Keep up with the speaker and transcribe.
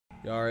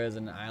Yara is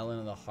an island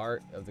in the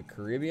heart of the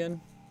Caribbean.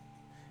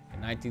 In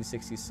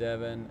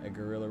 1967, a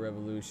guerrilla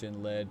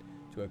revolution led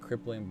to a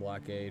crippling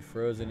blockade.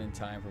 Frozen in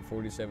time for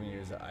 47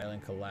 years, the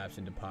island collapsed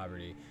into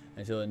poverty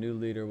until a new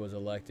leader was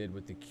elected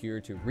with the cure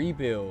to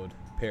rebuild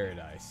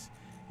paradise.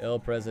 El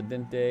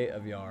Presidente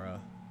of Yara,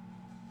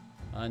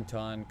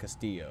 Antón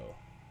Castillo.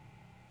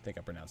 I think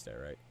I pronounced that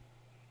right.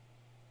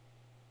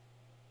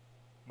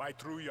 My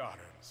true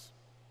Yarans,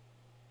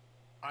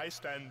 I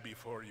stand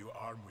before you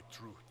armed with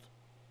truth.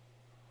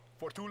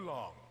 For too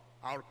long,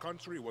 our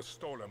country was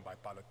stolen by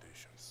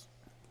politicians.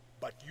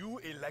 But you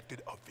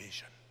elected a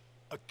vision,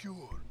 a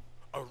cure,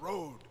 a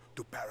road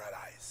to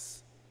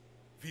paradise.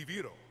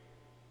 Viviro,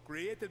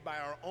 created by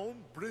our own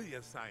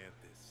brilliant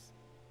scientists.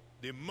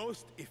 The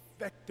most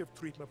effective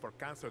treatment for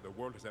cancer the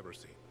world has ever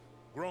seen.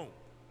 Grown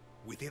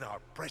within our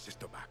precious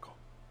tobacco.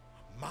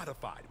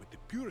 Modified with the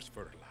purest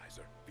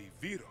fertilizer,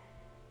 Viviro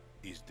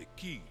is the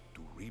key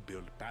to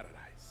rebuild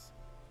paradise.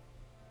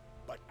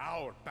 But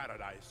our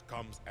paradise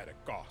comes at a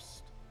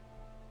cost.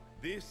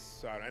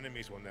 This our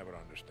enemies will never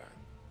understand.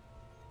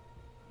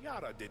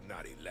 Yara did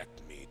not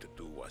elect me to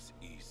do what's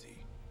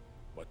easy,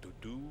 but to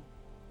do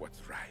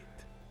what's right.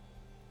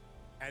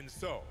 And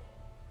so,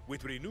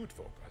 with renewed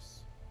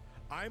focus,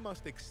 I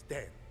must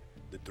extend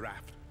the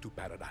draft to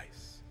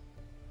paradise.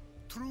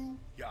 True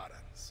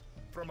Yarans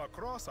from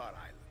across our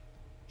island,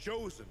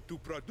 chosen to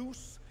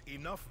produce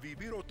enough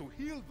Viviro to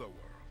heal the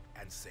world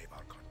and save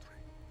our country.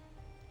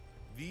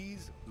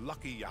 These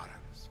lucky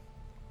Yarans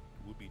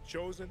will be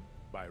chosen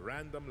by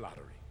random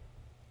lottery.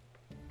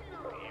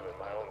 Even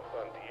my own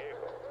son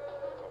Diego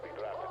will be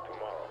drafted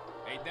tomorrow.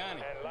 Hey,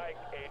 Danny. And like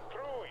a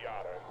true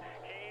Yaran,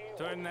 he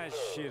Turn that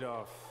shit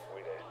off.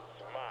 with a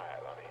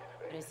smile on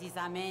his face.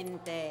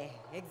 Precisamente.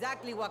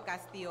 Exactly what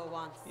Castillo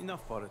wants.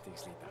 Enough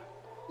politics, Lita.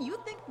 You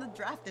think the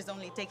draft is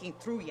only taking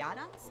true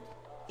Yarans?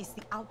 It's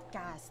the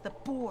outcasts, the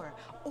poor,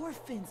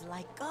 orphans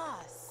like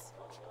us.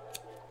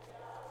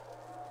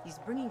 He's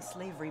bringing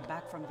slavery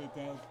back from the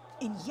dead.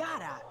 In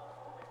Yara,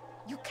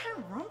 you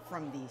can't run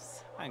from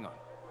this. Hang on.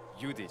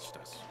 You ditched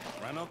us.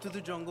 Ran off to the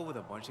jungle with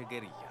a bunch of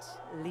guerrillas.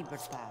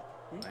 Libertad.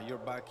 Now you're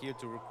back here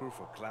to recruit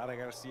for Clara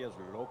Garcia's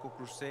local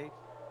crusade?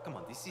 Come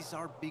on, this is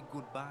our big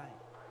goodbye.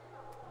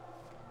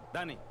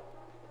 Danny,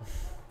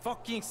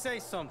 fucking say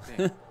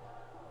something.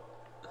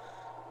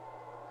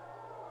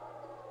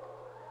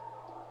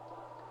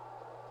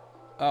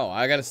 Oh,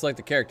 I gotta select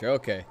the character.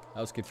 Okay,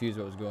 I was confused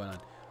what was going on.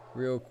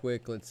 Real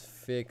quick, let's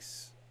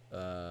fix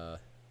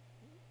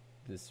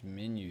this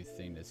menu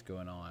thing that's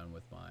going on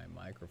with my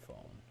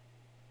microphone.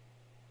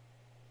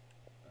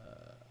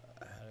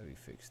 How do we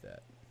fix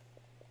that?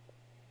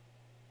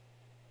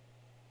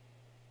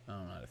 I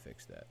don't know how to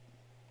fix that.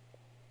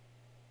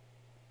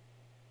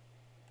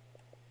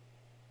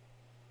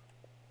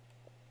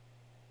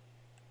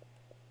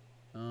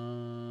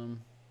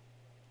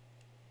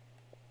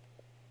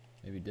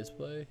 Maybe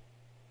display?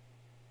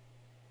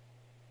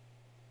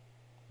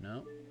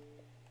 No.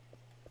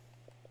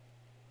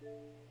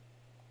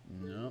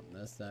 No,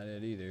 that's not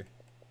it either.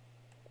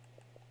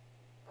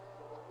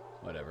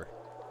 Whatever.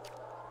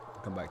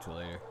 I'll come back to it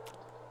later.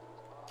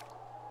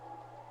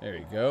 There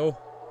you go.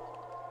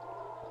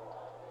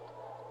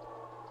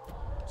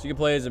 So you can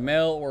play as a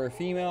male or a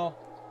female.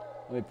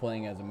 I'll be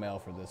playing as a male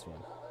for this one.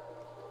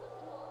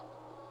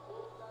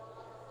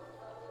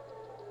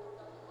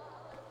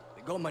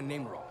 They got my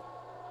name wrong.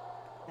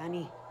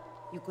 Danny,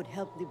 you could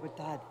help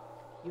Libertad.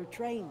 You're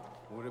trained.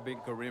 Would have been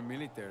career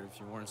military if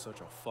you weren't such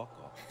a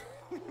fuck-up.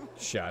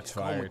 Shots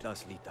Come fired. with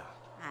us, Lita.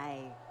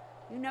 Aye.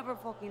 You never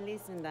fucking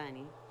listen,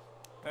 Danny.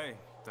 Hey,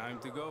 time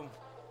to go.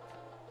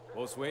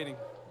 Boss waiting.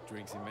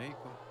 Drinks in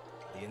Mexico.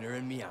 Dinner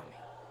in Miami.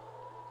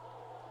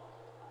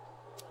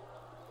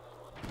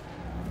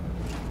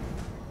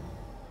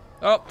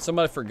 Oh,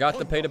 somebody forgot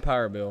to pay the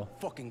power bill.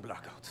 Fucking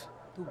blackout.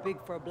 Too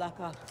big for a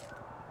blackout.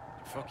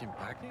 Fucking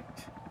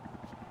blackout?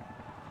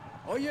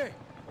 Oh yeah.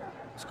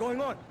 What's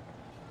going on?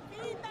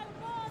 Draftees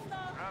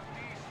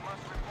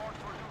must report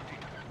for duty.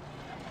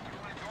 You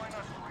will join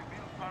us to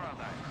rebuild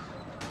paradise.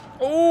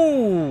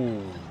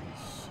 Oh.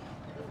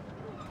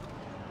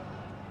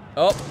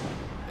 Oh.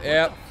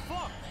 Yep.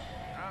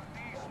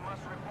 Draftees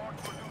must report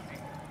for duty.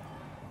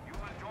 You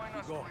will join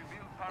us to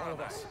rebuild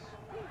paradise.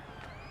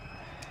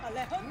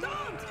 Alejo,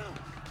 don't!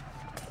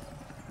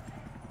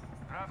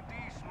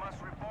 Draftees must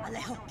report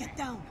Alejo, for duty. get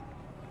down!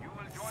 You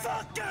will join us to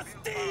rebuild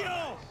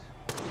Castillo!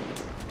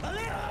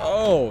 paradise.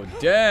 Oh,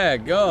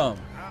 daggum.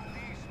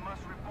 Draftees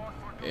must report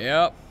for duty.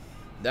 Yep.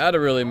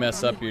 That'll really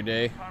mess up your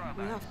day.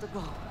 We have to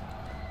go.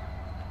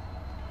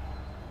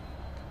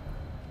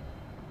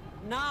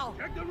 Now!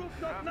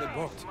 They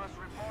booked.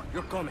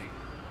 You're coming.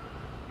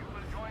 You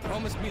will join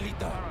Promise me, Lita.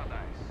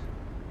 paradise.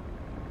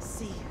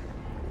 See,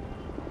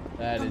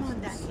 That Come is on,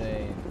 Daddy.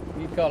 insane.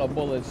 He caught a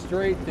bullet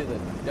straight to the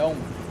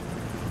dome.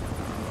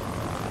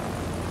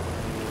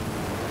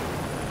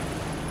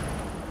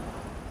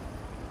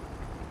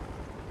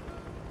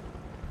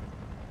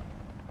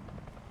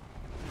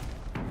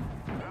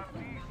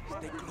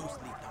 Stay close,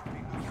 Lita.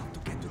 We have to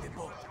get to the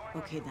boat.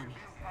 Okay, Danny.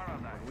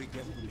 When we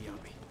get to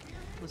Miami,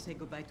 We'll say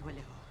goodbye to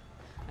Alejo.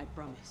 I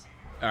promise.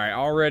 All right,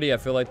 already I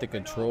feel like the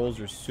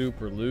controls are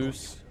super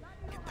loose,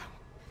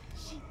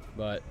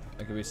 but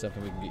that could be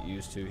something we can get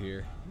used to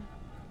here.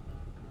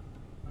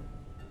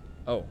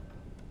 Oh.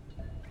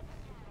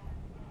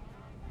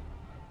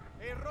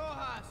 Hey,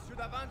 Rojas, should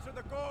have answered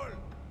the call.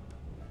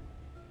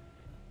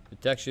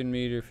 Detection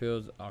meter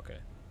feels okay.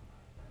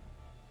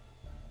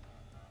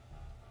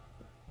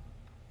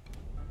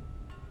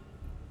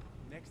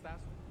 Next asshole.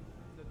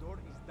 The door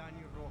is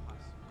Dani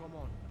Rojas. Come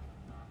on.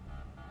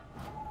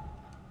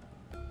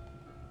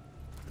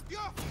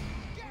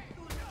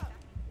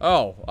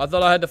 Oh, I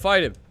thought I had to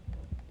fight him.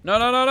 No,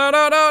 no, no, no,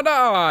 no, no,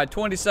 no.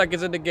 20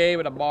 seconds in the game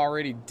and I'm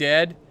already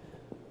dead.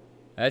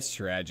 That's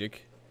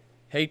tragic.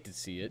 Hate to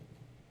see it.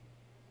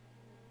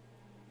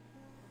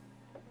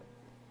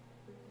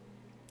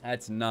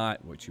 That's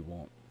not what you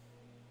want.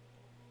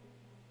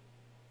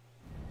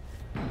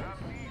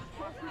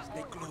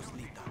 Stay close,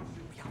 Lita.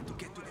 We have to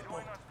get to the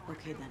boat.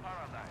 Okay, then.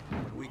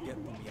 When we get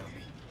to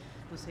Miami.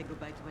 We'll say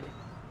goodbye to Alejo.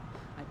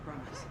 I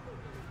promise.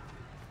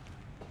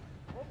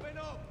 Open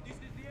up. This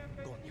is the end.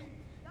 Coño,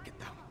 get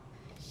down.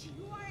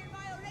 You are in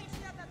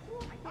violation of the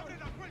truth.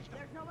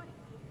 There's no one.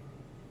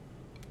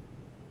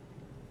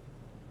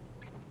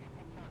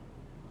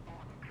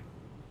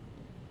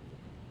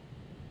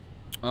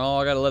 Oh,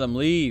 I gotta let him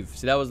leave.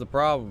 See, that was the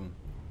problem.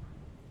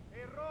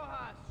 Hey,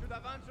 Rojas, should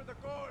have answered the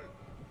call.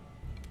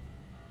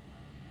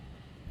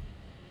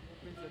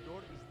 Opens the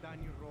door is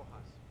Dani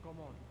Rojas. Come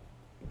on.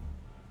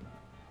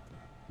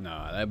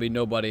 Nah, that'd be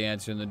nobody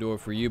answering the door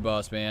for you,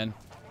 boss man.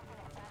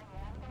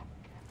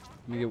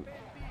 Let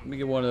me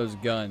get one of those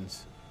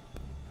guns.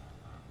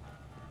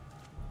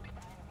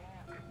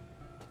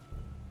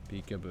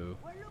 Peekaboo.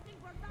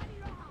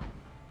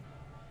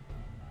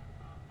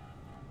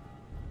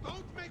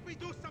 Don't make me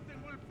do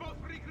something we'll both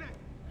regret.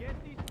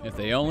 If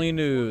they only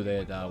knew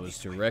that I was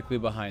directly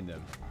behind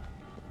them.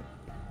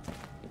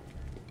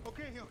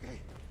 Okay,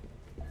 okay.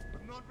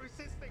 I'm not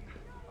resisting.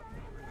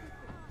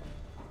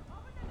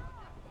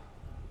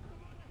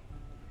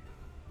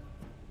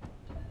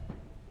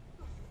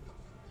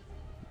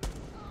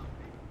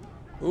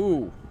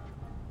 Ooh.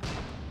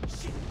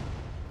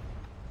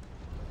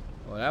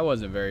 Well, that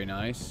wasn't very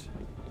nice.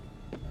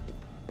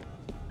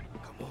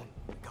 Come on,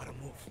 we gotta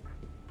move.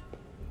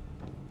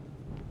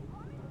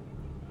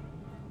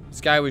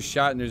 This guy was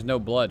shot and there's no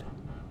blood.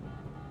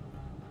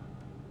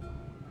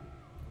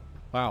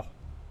 Wow.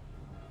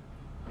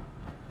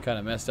 Kind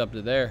of messed up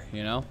to there,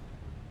 you know?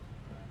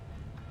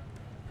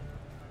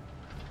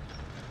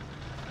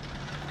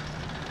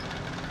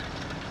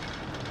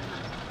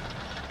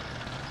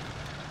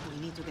 We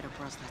need to get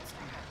across that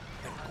square.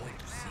 They're going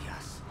to see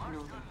us. No,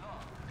 then.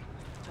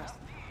 Trust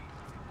me.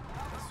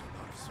 That's a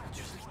lot of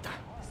soldiers, Lita.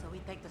 So we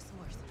take the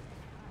swords.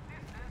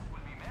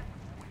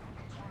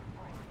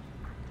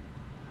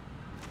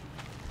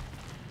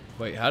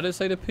 Wait, how did it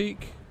say to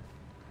peek?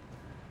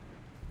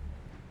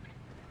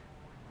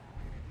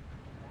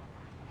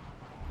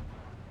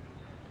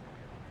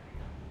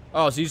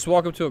 Oh, so you just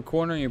walk up to a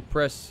corner and you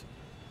press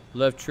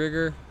left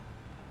trigger.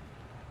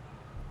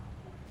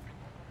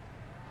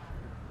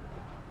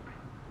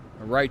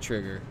 Or right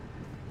trigger.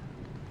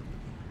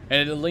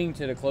 And it'll lean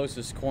to the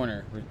closest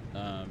corner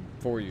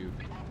for you.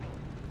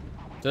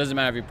 So it doesn't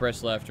matter if you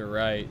press left or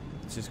right.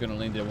 It's just going to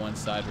lean to one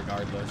side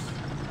regardless.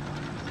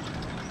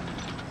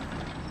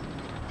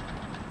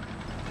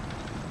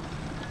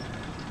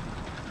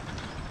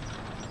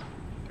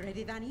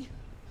 Ready, Dani?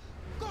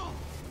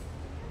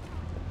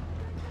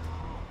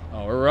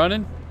 Oh, we're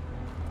running?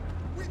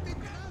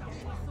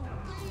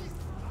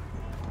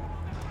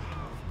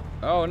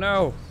 Oh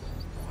no!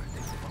 Where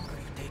the fuck are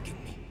you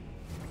taking me?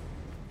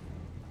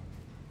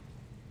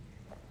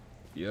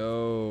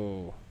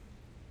 Yo.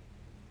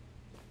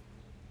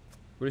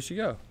 Where did she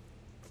go?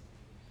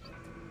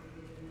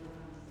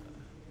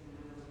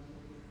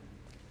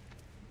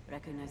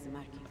 Recognize the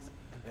markings.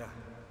 Yeah,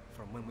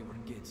 from when we were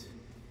kids.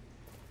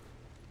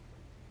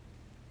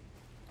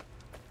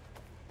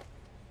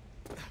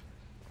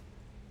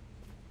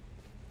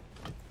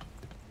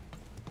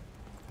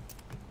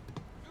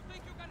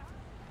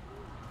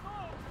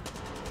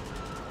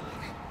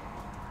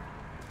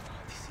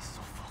 This is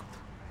so fucked.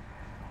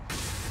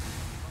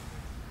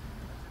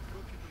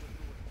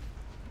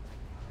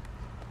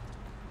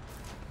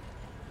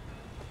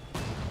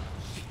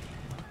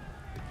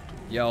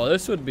 Yo,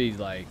 this would be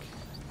like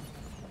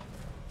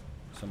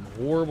some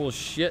horrible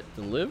shit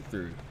to live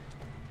through.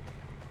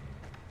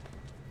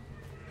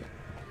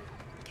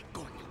 Keep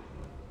going.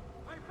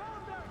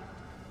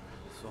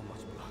 So much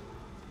blood.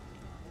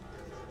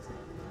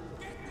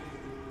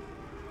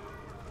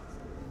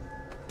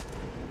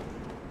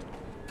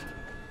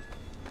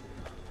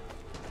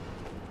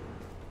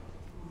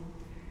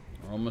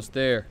 We're almost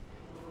there.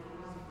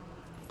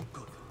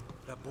 Good.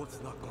 That boat's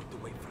not going to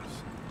wait for us.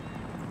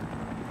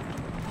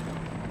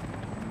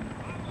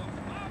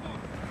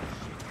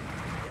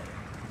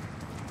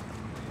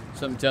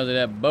 Something tells me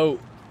that boat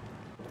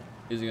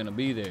isn't gonna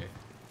be there.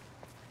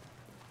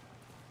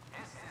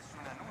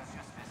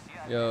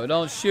 Yo,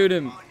 don't shoot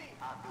him.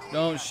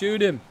 Don't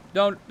shoot him.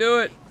 Don't do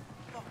it.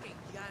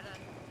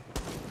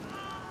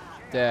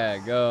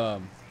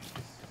 Daggum.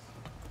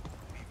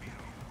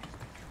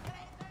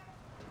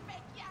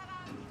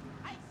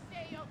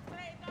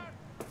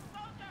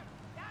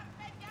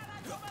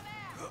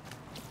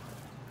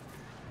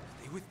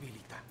 Stay with me,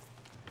 Lita.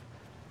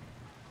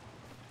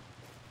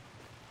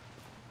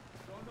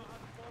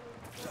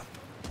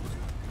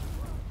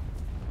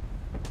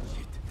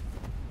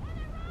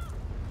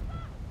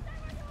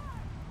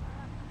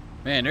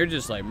 Man, they're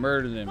just like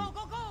murdering them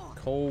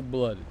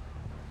cold-blooded.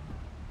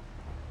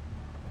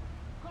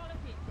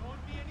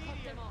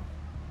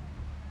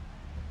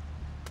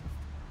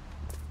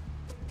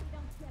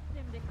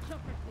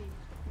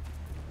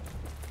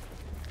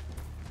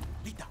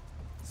 Lita,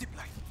 zip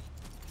line.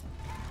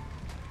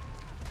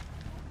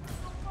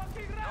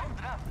 Don't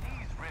draft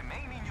these.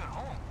 Remain in your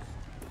homes.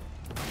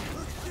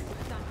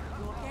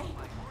 You okay?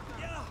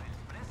 Yeah.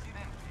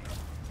 Presidente.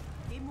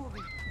 Keep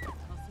moving.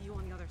 I'll see you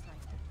on the other side.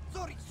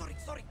 Sorry.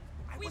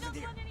 I We wasn't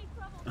don't here. want any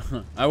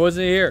trouble. I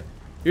wasn't here.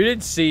 You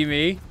didn't see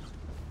me.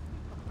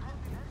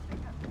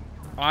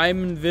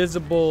 I'm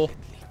invisible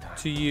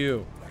to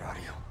you. Where are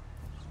you?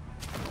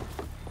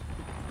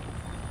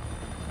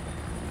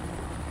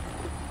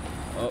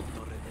 Oh,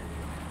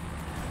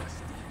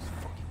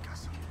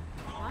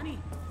 Dani,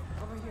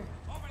 over here.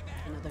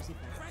 Another zip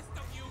line.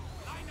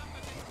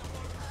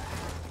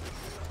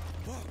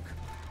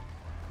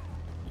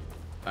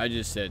 I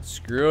just said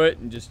screw it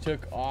and just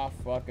took off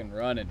fucking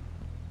running.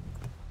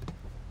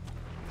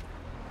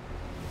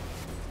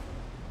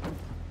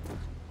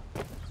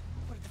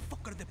 Where the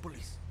fuck are the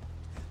police?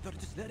 They're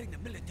just letting the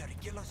military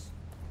kill us.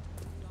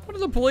 What are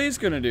the police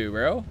gonna do,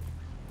 bro?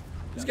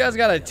 This guy's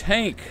got a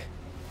tank.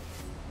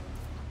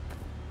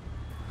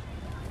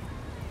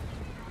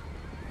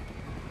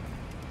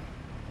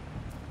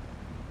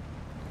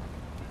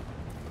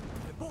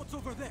 The boat's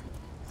over there.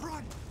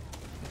 Run!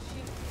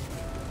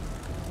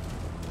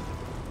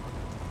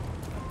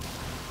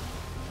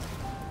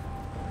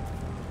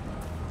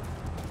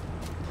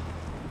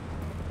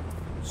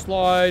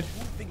 Slide.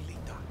 Moving,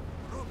 Lita.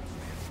 Room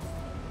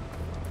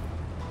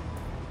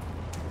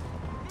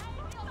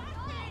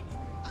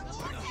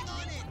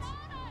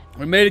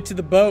We made it to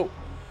the boat.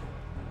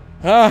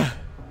 Ah.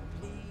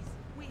 Please,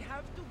 we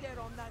have to get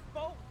on that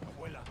boat.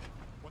 Abuela,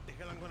 what the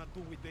hell I'm gonna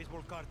do with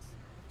baseball cards?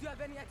 Do you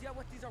have any idea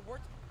what these are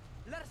worth?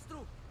 Let us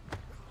through.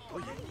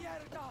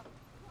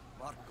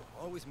 Marco,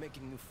 always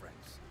making new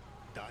friends.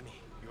 Dani,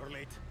 you're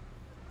late.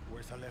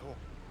 Where's Alejo?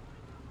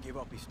 Give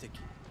up his ticket.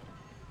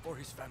 For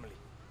his family.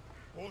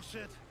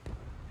 Bullshit.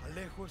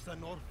 Alejo is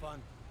an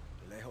orphan.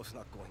 Alejo's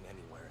not going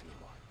anywhere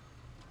anymore.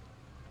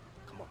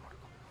 Come on,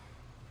 Marco.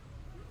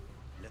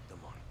 Let them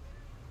on.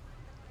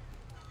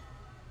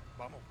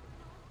 Vamos.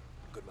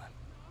 Good man.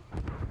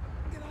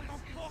 Get on the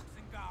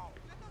boxing gown.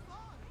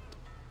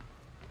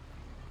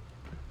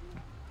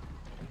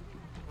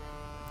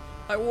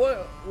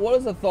 What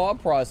is the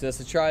thought process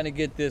of trying to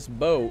get this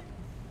boat?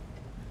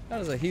 How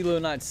does a Hilo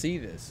not see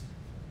this?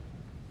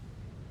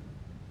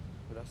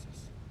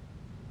 Gracias.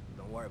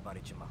 Don't worry about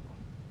it, Chamaco.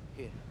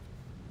 Here.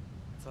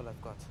 That's all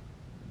I've got.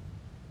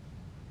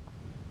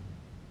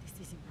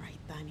 This isn't right,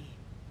 Dani.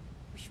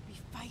 We should be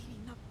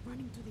fighting, not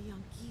running to the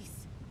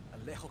Yankees.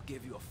 Alejo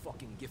gave you a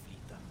fucking gift,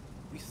 Lita.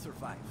 We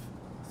survive.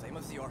 Same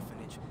as the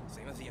orphanage,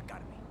 same as the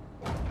academy.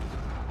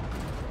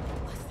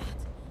 What's that?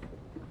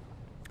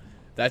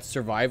 That's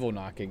survival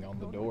knocking on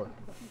the door.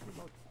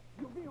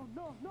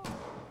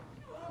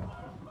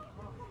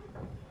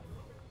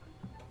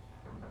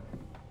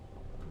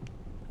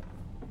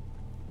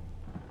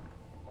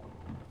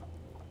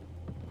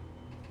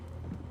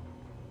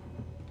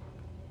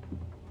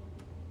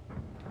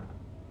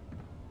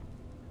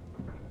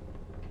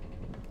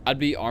 I'd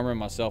be arming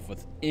myself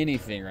with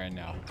anything right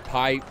now.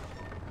 Pipe,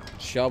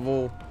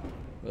 shovel.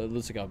 It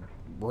looks like a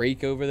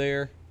rake over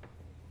there.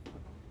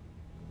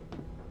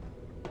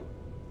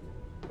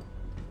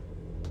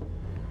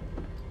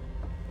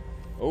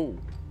 Oh.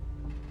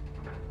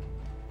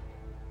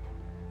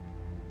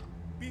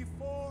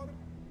 Before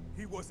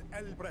he was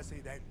El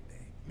Presidente,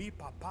 mi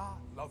papa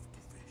loved to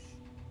fish.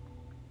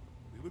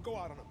 We would go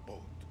out on a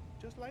boat,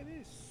 just like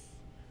this.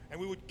 And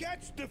we would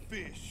catch the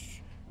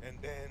fish, and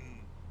then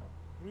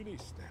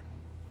release them.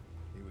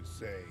 He would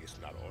say, it's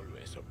not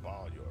always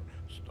about your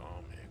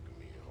stomach,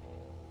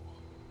 mijo.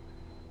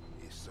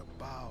 It's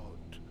about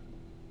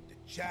the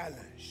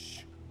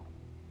challenge.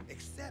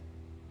 Except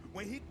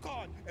when he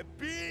caught a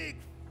big,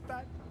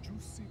 fat,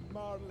 juicy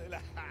marlin,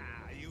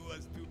 he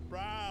was too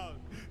proud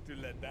to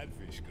let that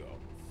fish go.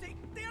 Si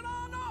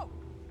tirano!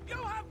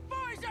 You have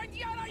poisoned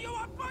Yara! You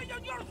have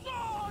poisoned your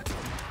sword!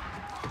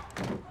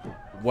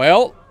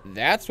 Well,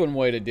 that's one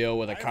way to deal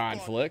with a I caught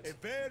conflict. a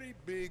very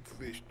big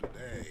fish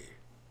today.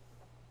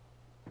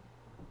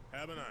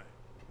 Haven't I,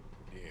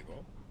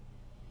 Diego?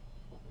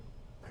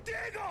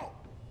 Diego!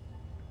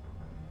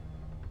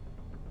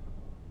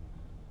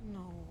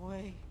 No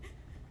way.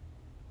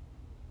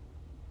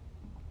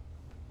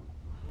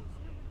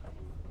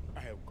 I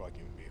have got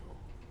you, mijo.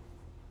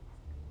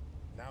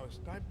 Now it's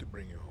time to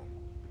bring you home.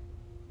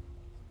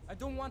 I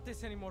don't want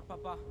this anymore,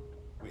 Papa.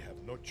 We have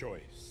no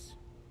choice.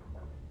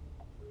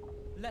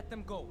 Let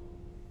them go.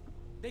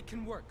 They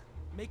can work.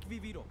 Make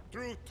Viviro.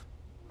 Truth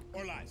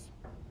or lies?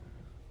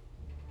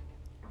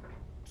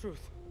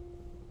 Truth.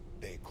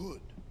 They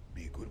could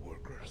be good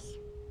workers.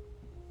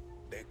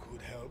 They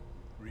could help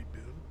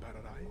rebuild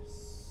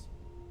paradise.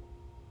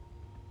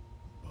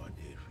 But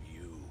if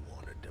you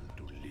wanted them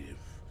to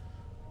live,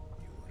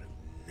 you would have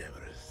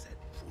never set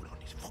foot on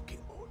his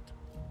fucking boat.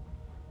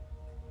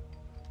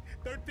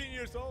 13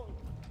 years old.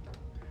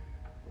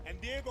 And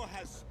Diego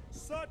has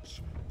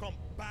such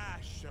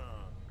compassion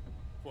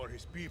for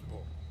his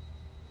people.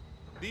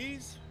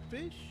 These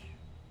fish,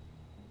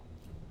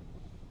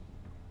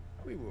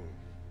 we will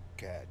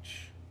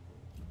catch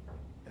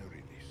and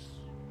release.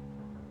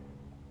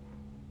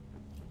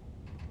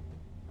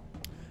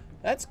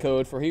 That's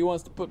code for he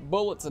wants to put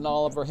bullets in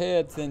all of our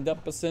heads and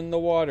dump us in the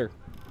water.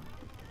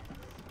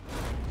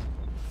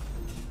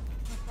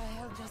 What the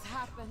hell just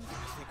happened? I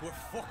think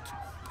we're fucked.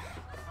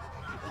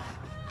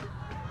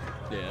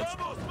 Yeah.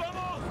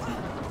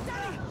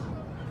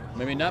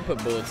 Maybe not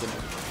put bullets in it.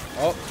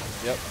 Oh,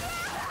 yep.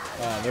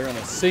 They're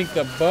gonna sink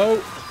the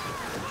boat.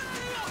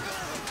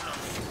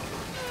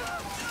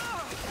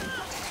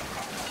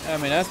 I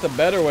mean, that's the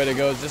better way to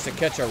go, is just to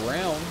catch a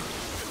round.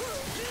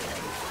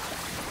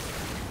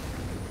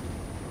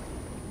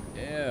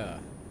 Yeah.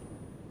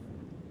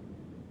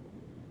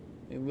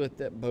 They lit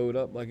that boat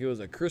up like it was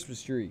a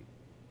Christmas tree.